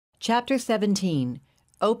Chapter 17,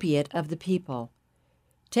 Opiate of the People.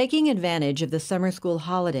 Taking advantage of the summer school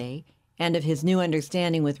holiday and of his new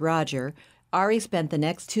understanding with Roger, Ari spent the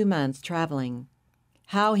next 2 months traveling.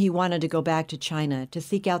 How he wanted to go back to China to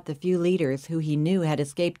seek out the few leaders who he knew had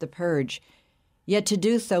escaped the purge, yet to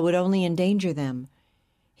do so would only endanger them.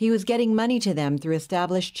 He was getting money to them through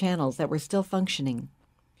established channels that were still functioning.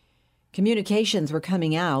 Communications were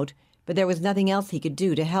coming out, but there was nothing else he could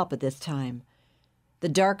do to help at this time. The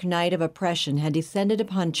dark night of oppression had descended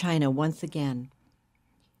upon China once again.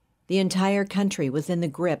 The entire country was in the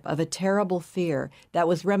grip of a terrible fear that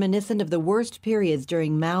was reminiscent of the worst periods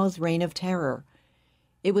during Mao's reign of terror.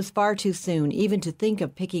 It was far too soon even to think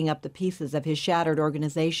of picking up the pieces of his shattered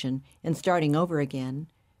organization and starting over again.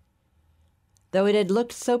 Though it had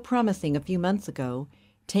looked so promising a few months ago,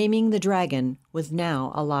 taming the dragon was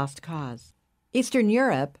now a lost cause. Eastern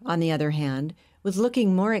Europe, on the other hand, was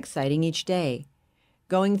looking more exciting each day.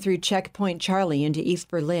 Going through Checkpoint Charlie into East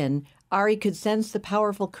Berlin, Ari could sense the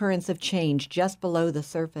powerful currents of change just below the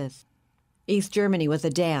surface. East Germany was a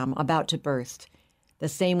dam about to burst. The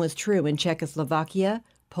same was true in Czechoslovakia,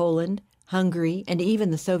 Poland, Hungary, and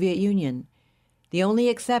even the Soviet Union. The only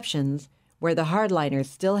exceptions, where the hardliners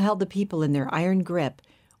still held the people in their iron grip,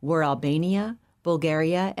 were Albania,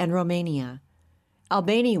 Bulgaria, and Romania.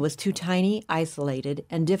 Albania was too tiny, isolated,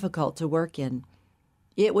 and difficult to work in.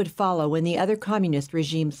 It would follow when the other communist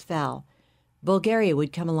regimes fell. Bulgaria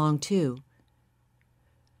would come along too.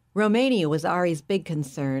 Romania was Ari's big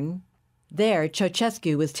concern. There,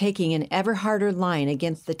 Ceausescu was taking an ever harder line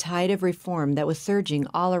against the tide of reform that was surging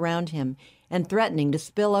all around him and threatening to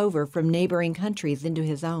spill over from neighboring countries into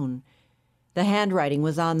his own. The handwriting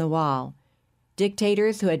was on the wall.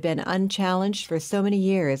 Dictators who had been unchallenged for so many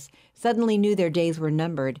years suddenly knew their days were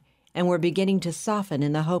numbered and were beginning to soften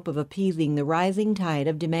in the hope of appeasing the rising tide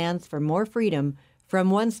of demands for more freedom from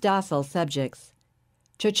once docile subjects.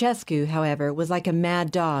 Ceausescu, however, was like a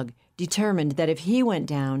mad dog, determined that if he went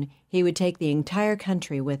down, he would take the entire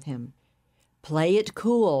country with him. "Play it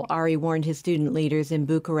cool," Ari warned his student leaders in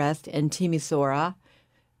Bucharest and Timisoara.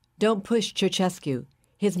 "Don't push Ceausescu.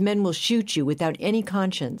 His men will shoot you without any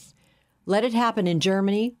conscience. Let it happen in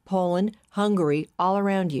Germany, Poland, Hungary, all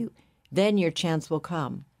around you. Then your chance will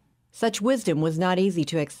come." Such wisdom was not easy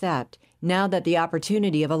to accept, now that the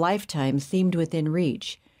opportunity of a lifetime seemed within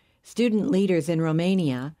reach. Student leaders in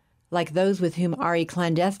Romania, like those with whom Ari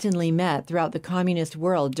clandestinely met throughout the communist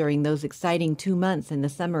world during those exciting 2 months in the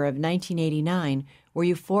summer of 1989, were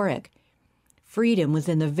euphoric. Freedom was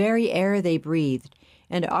in the very air they breathed,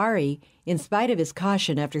 and Ari, in spite of his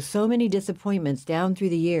caution after so many disappointments down through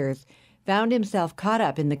the years, found himself caught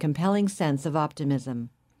up in the compelling sense of optimism.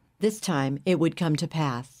 This time it would come to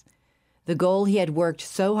pass. The goal he had worked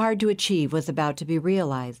so hard to achieve was about to be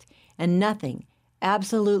realized, and nothing,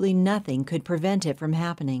 absolutely nothing, could prevent it from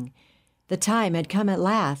happening. The time had come at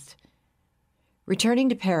last. Returning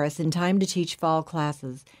to Paris in time to teach fall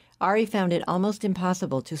classes, Ari found it almost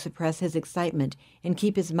impossible to suppress his excitement and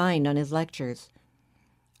keep his mind on his lectures.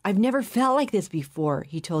 "I've never felt like this before,"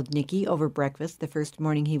 he told Nikki over breakfast the first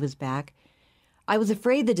morning he was back. "I was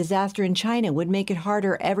afraid the disaster in China would make it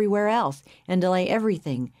harder everywhere else and delay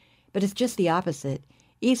everything. But it's just the opposite.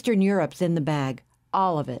 Eastern Europe's in the bag,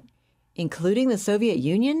 all of it." "Including the Soviet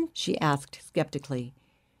Union?" she asked skeptically.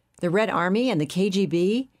 "The Red Army and the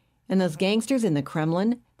KGB? And those gangsters in the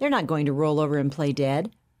Kremlin? They're not going to roll over and play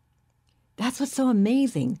dead." "That's what's so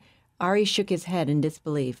amazing." Ari shook his head in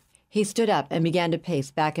disbelief. He stood up and began to pace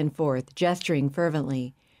back and forth, gesturing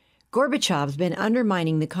fervently. "Gorbachev's been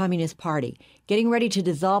undermining the Communist Party, getting ready to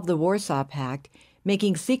dissolve the Warsaw Pact,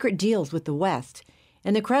 making secret deals with the West,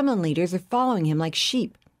 and the Kremlin leaders are following him like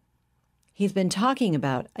sheep. He's been talking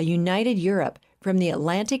about a united Europe from the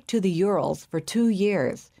Atlantic to the Urals for 2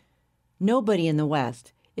 years. Nobody in the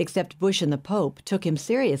West, except Bush and the Pope, took him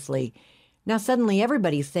seriously. Now suddenly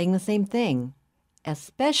everybody's saying the same thing."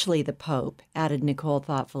 "Especially the Pope," added Nicole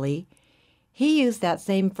thoughtfully. "He used that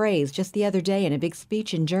same phrase just the other day in a big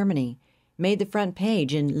speech in Germany, made the front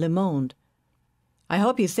page in Le Monde." "I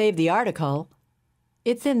hope you saved the article."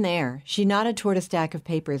 "It's in there." She nodded toward a stack of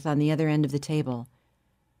papers on the other end of the table.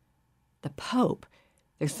 "The Pope.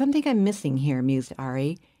 There's something I'm missing here," mused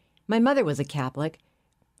Ari. "My mother was a Catholic.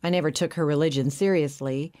 I never took her religion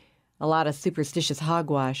seriously. A lot of superstitious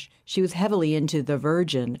hogwash. She was heavily into the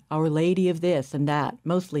Virgin, Our Lady of this and that,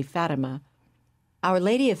 mostly Fatima." "Our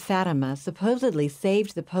Lady of Fatima supposedly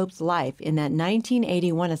saved the Pope's life in that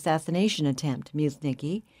 1981 assassination attempt," mused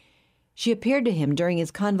Nikki. "She appeared to him during his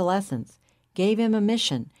convalescence, gave him a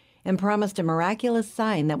mission, and promised a miraculous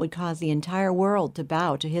sign that would cause the entire world to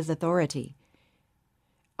bow to his authority."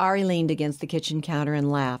 Ari leaned against the kitchen counter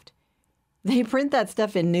and laughed. They print that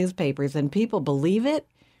stuff in newspapers and people believe it?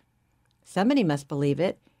 Somebody must believe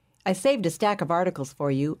it. I saved a stack of articles for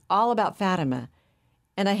you, all about Fatima,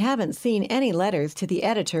 and I haven't seen any letters to the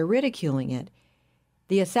editor ridiculing it.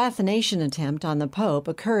 The assassination attempt on the Pope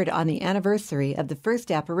occurred on the anniversary of the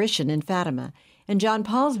first apparition in Fatima, and John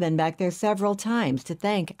Paul's been back there several times to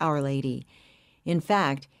thank Our Lady. In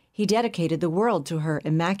fact, he dedicated the world to her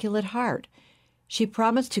Immaculate Heart. She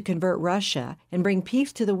promised to convert Russia and bring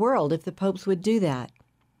peace to the world if the popes would do that.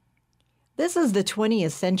 This is the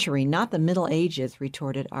 20th century, not the Middle Ages,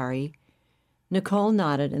 retorted Ari. Nicole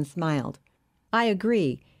nodded and smiled. I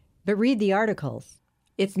agree, but read the articles.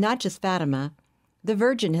 It's not just Fatima. The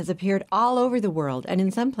Virgin has appeared all over the world and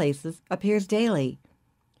in some places appears daily.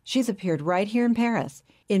 She's appeared right here in Paris,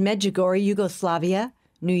 in Medjugorje, Yugoslavia,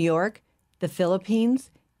 New York, the Philippines,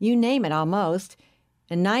 you name it almost,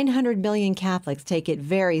 and 900 million Catholics take it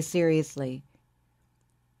very seriously.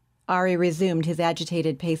 Ari resumed his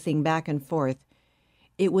agitated pacing back and forth.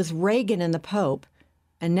 It was Reagan and the Pope,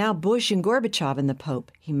 and now Bush and Gorbachev and the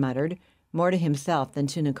Pope, he muttered, more to himself than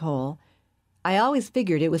to Nicole. I always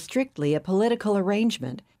figured it was strictly a political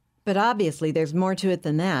arrangement, but obviously there's more to it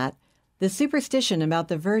than that. The superstition about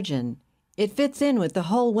the Virgin, it fits in with the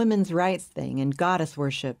whole women's rights thing and goddess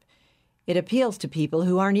worship. It appeals to people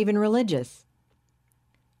who aren't even religious.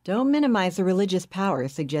 Don't minimize the religious power,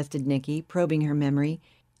 suggested Nikki, probing her memory.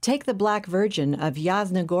 Take the Black Virgin of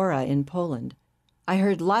Jasna Gora in Poland. I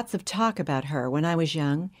heard lots of talk about her when I was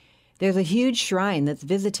young. There's a huge shrine that's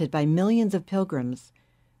visited by millions of pilgrims.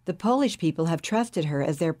 The Polish people have trusted her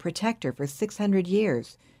as their protector for 600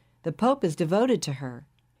 years. The Pope is devoted to her.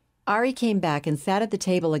 Ari came back and sat at the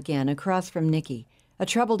table again across from Nikki, a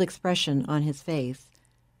troubled expression on his face.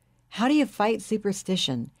 How do you fight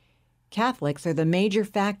superstition? Catholics are the major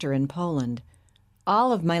factor in Poland.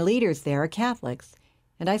 All of my leaders there are Catholics,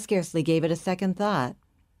 and I scarcely gave it a second thought.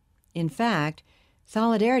 In fact,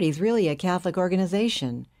 Solidarity is really a Catholic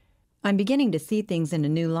organization. I'm beginning to see things in a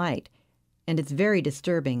new light, and it's very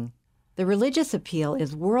disturbing. The religious appeal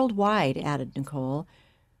is worldwide, added Nicole.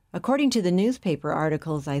 According to the newspaper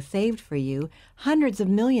articles I saved for you, hundreds of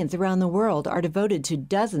millions around the world are devoted to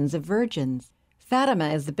dozens of virgins. Fatima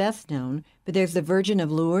is the best known, but there's the Virgin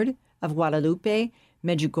of Lourdes, of Guadalupe,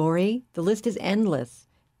 Medjugorje. The list is endless.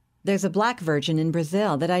 There's a Black Virgin in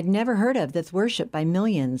Brazil that I'd never heard of that's worshipped by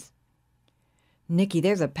millions. Nikki,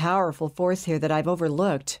 there's a powerful force here that I've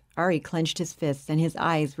overlooked. Ari clenched his fists, and his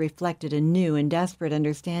eyes reflected a new and desperate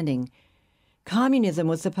understanding. Communism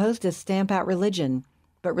was supposed to stamp out religion,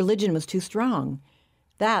 but religion was too strong.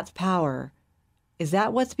 That's power. Is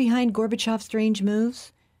that what's behind Gorbachev's strange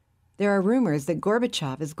moves? There are rumors that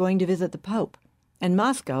Gorbachev is going to visit the Pope, and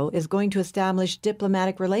Moscow is going to establish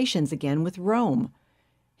diplomatic relations again with Rome.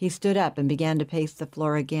 He stood up and began to pace the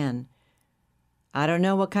floor again. I don't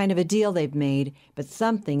know what kind of a deal they've made, but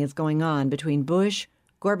something is going on between Bush,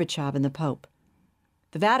 Gorbachev, and the Pope.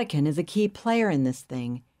 The Vatican is a key player in this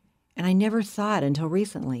thing, and I never saw it until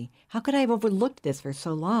recently. How could I have overlooked this for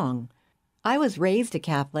so long? I was raised a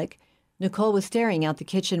Catholic. Nicole was staring out the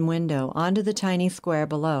kitchen window onto the tiny square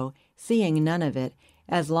below, seeing none of it,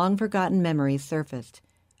 as long-forgotten memories surfaced.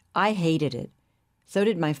 I hated it. So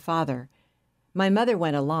did my father. My mother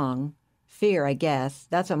went along. Fear, I guess.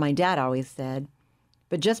 That's what my dad always said.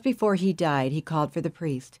 But just before he died, he called for the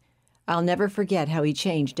priest. I'll never forget how he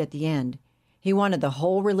changed at the end. He wanted the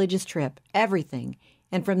whole religious trip, everything,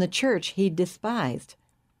 and from the church he'd despised.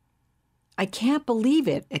 I can't believe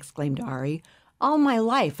it, exclaimed Ari. All my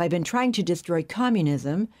life I've been trying to destroy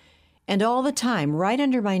communism, and all the time, right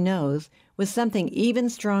under my nose, was something even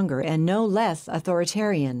stronger and no less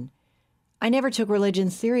authoritarian. I never took religion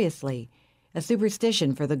seriously, a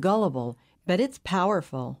superstition for the gullible, but it's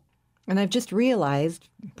powerful. And I've just realized,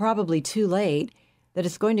 probably too late, that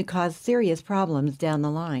it's going to cause serious problems down the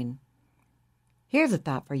line. Here's a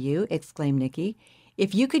thought for you, exclaimed Nikki.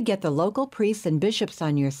 If you could get the local priests and bishops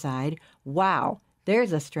on your side, wow,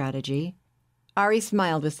 there's a strategy. Ari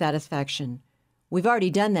smiled with satisfaction. We've already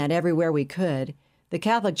done that everywhere we could. The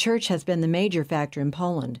Catholic Church has been the major factor in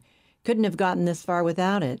Poland. Couldn't have gotten this far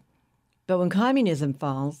without it. But when communism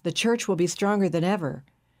falls, the Church will be stronger than ever.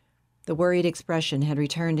 The worried expression had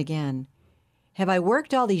returned again. Have I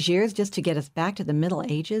worked all these years just to get us back to the Middle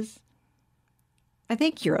Ages? I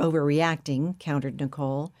think you're overreacting, countered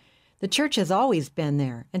Nicole. The Church has always been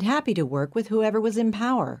there and happy to work with whoever was in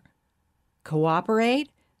power. Cooperate?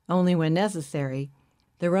 Only when necessary.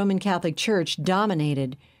 The Roman Catholic Church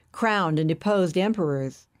dominated, crowned and deposed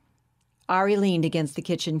emperors. Ari leaned against the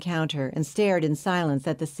kitchen counter and stared in silence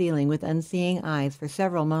at the ceiling with unseeing eyes for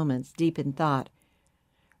several moments, deep in thought.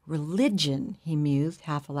 Religion, he mused,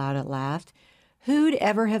 half aloud at last. Who'd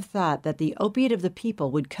ever have thought that the opiate of the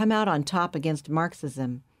people would come out on top against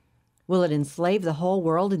Marxism? Will it enslave the whole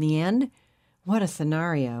world in the end? What a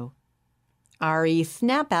scenario. Ari,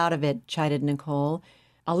 snap out of it, chided Nicole.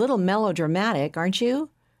 A little melodramatic, aren't you?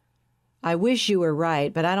 I wish you were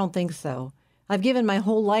right, but I don't think so. I've given my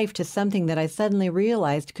whole life to something that I suddenly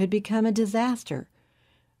realized could become a disaster.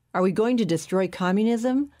 Are we going to destroy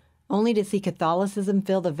communism, only to see Catholicism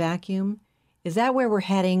fill the vacuum? Is that where we're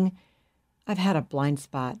heading? I've had a blind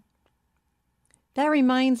spot. That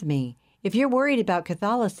reminds me, if you're worried about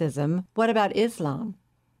Catholicism, what about Islam?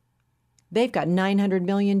 They've got 900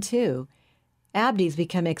 million too. Abdi's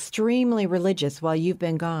become extremely religious while you've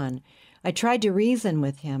been gone. I tried to reason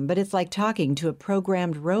with him, but it's like talking to a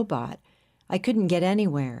programmed robot. I couldn't get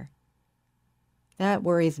anywhere. That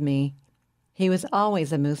worries me. He was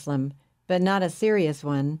always a Muslim, but not a serious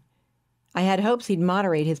one. I had hopes he'd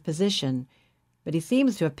moderate his position, but he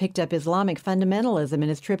seems to have picked up Islamic fundamentalism in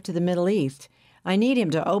his trip to the Middle East. I need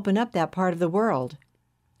him to open up that part of the world.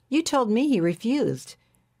 You told me he refused.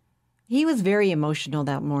 He was very emotional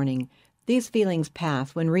that morning. These feelings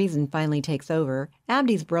pass when reason finally takes over.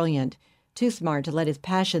 Abdi's brilliant, too smart to let his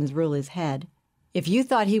passions rule his head. If you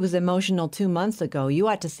thought he was emotional 2 months ago, you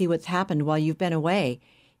ought to see what's happened while you've been away.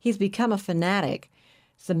 He's become a fanatic.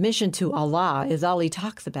 Submission to Allah is all he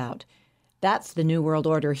talks about. That's the New World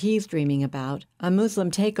Order he's dreaming about, a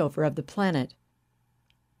Muslim takeover of the planet.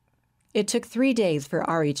 It took 3 days for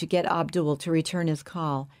Ari to get Abdul to return his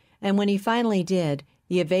call, and when he finally did,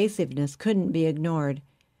 the evasiveness couldn't be ignored.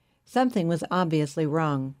 Something was obviously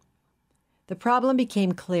wrong. The problem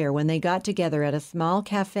became clear when they got together at a small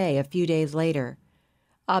cafe a few days later.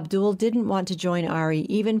 Abdul didn't want to join Ari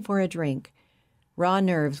even for a drink. Raw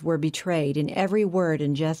nerves were betrayed in every word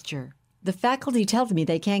and gesture. The faculty tells me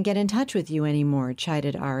they can't get in touch with you anymore,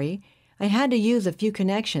 chided Ari. I had to use a few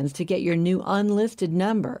connections to get your new unlisted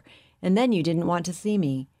number, and then you didn't want to see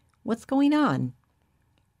me. What's going on?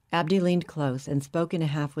 Abdi leaned close and spoke in a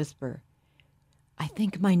half-whisper. I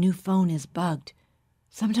think my new phone is bugged.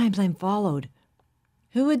 Sometimes I'm followed.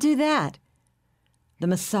 Who would do that? The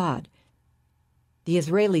Mossad. The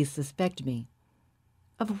Israelis suspect me.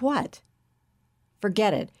 Of what?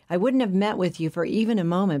 Forget it. I wouldn't have met with you for even a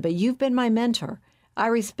moment, but you've been my mentor. I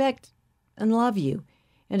respect and love you,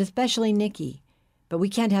 and especially Nikki, but we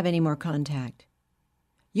can't have any more contact.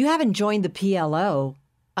 You haven't joined the PLO.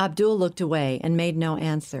 Abdul looked away and made no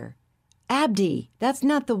answer. Abdi, that's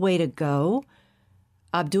not the way to go.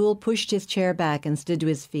 Abdul pushed his chair back and stood to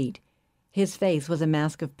his feet. His face was a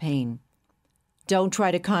mask of pain. Don't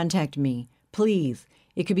try to contact me. Please.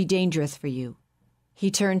 It could be dangerous for you.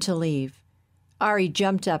 He turned to leave. Ari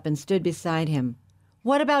jumped up and stood beside him.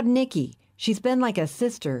 What about Nikki? She's been like a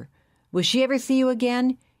sister. Will she ever see you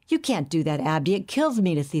again? You can't do that, Abdi. It kills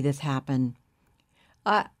me to see this happen.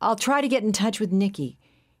 I'll try to get in touch with Nikki.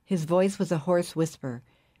 His voice was a hoarse whisper.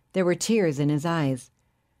 There were tears in his eyes.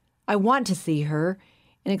 I want to see her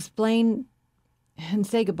and explain and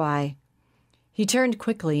say goodbye. He turned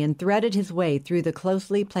quickly and threaded his way through the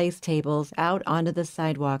closely placed tables out onto the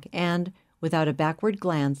sidewalk and, without a backward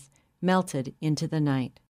glance, melted into the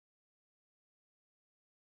night.